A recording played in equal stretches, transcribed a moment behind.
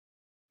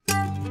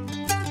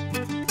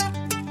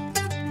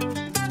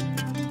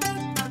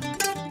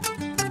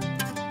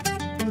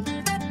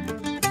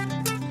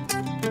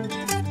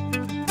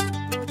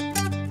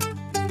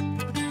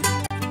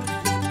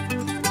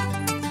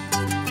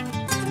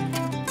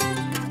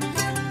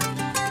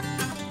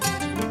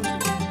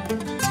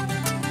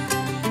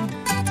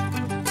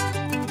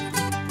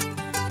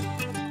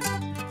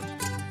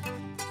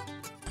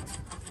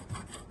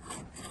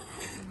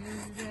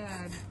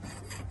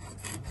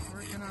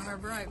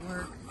bright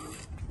work.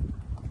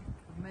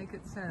 Make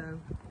it so.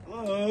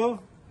 Hello.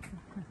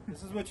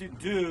 This is what you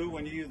do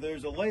when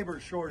there's a labor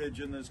shortage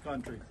in this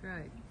country. That's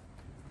right.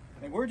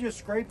 And we're just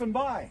scraping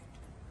by.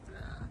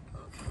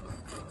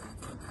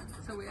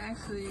 So we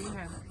actually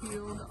have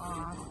peeled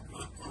off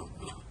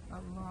a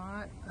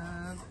lot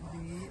of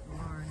the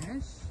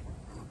varnish.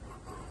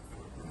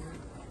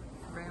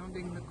 We're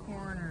rounding the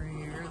corner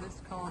here. This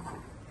is called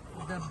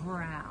the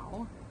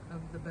brow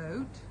of the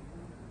boat.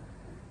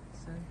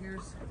 So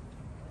here's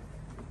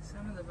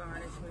some of the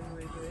varnish we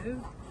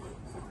removed.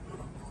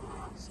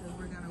 So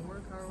we're going to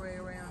work our way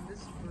around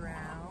this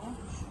brow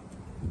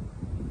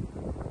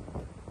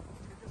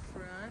to the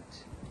front.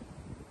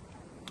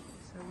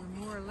 So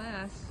we're more or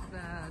less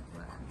about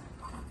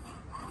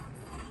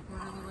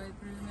quarter of the way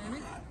through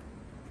maybe.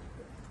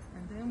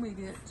 And then we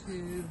get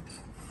to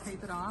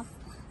tape it off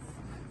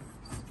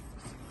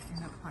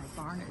and apply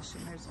varnish.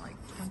 And there's like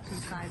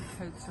 25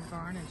 coats of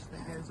varnish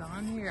that goes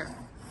on here.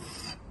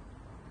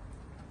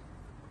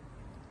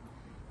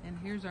 And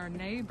here's our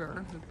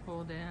neighbor who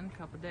pulled in a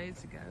couple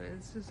days ago.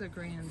 This is a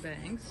Grand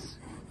Banks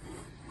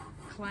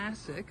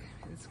Classic.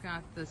 It's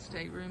got the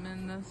stateroom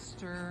in the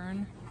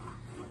stern.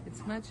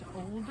 It's much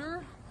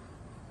older.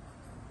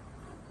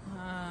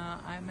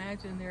 I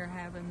imagine they're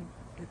having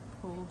it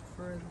pulled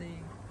for to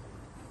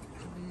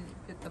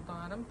get the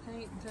bottom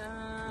paint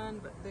done,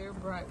 but their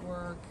bright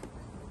work,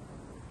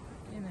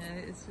 you know,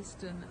 it's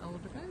just an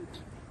older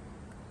boat.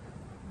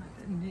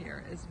 Not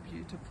near as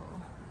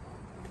beautiful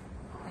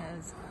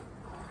as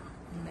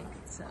Make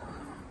It So.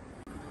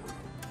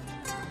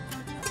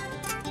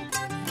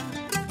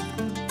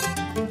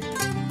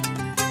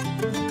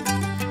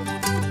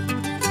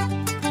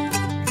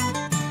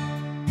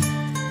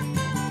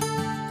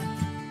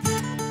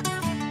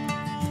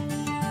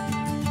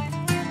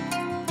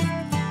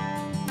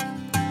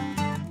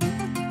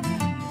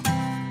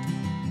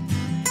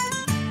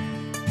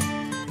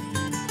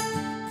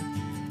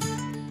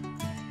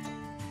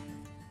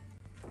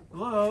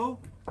 Hello?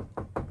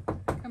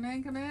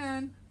 Come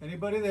in.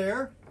 Anybody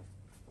there?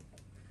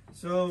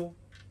 So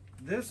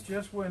this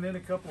just went in a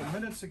couple of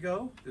minutes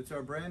ago. It's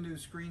our brand new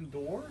screen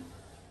door.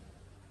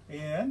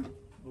 And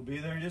we'll be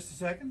there in just a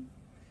second.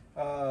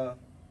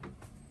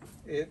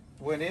 It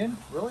went in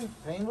really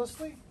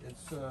painlessly.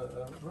 It's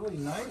really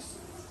nice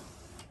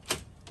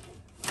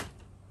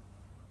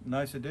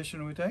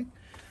addition, we think.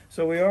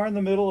 So we are in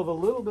the middle of a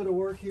little bit of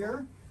work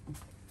here.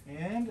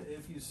 And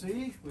if you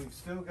see, we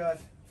got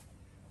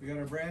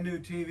our brand new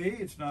TV.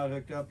 It's not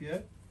hooked up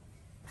yet.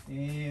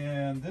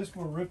 And this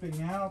we're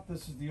ripping out.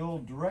 This is the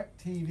old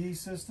direct TV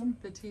system.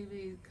 The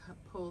TV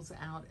pulls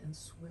out and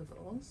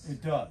swivels.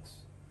 It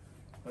does.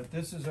 But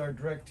this is our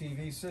direct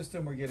TV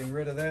system. We're getting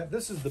rid of that.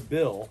 This is the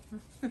bill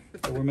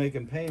that we're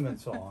making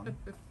payments on.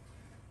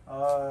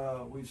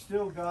 We've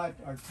still got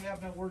our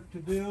cabinet work to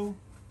do.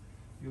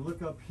 You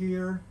look up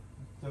here.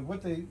 So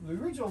what the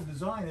original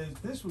design is,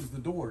 this was the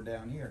door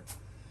down here.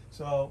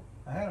 So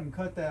I had them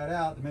cut that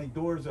out to make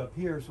doors up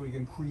here so we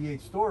can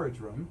create storage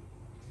room.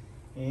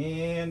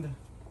 And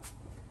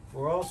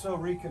we're also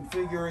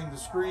reconfiguring the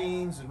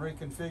screens and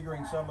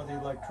reconfiguring some of the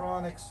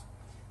electronics.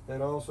 That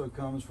also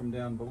comes from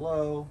down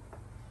below.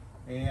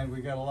 And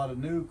we got a lot of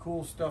new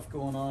cool stuff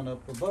going on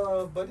up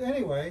above. But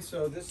anyway,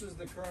 so this is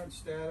the current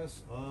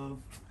status of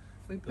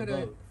we put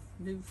a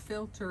new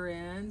filter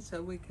in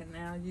so we can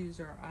now use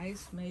our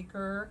ice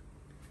maker.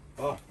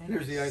 Oh,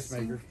 here's the ice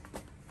maker.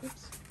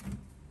 Oops.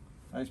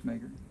 Ice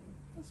maker.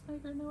 Ice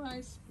maker, no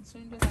ice. It's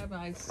soon to have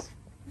ice.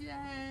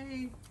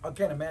 Yay! I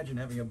can't imagine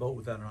having a boat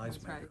without an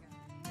ice maker. That's right.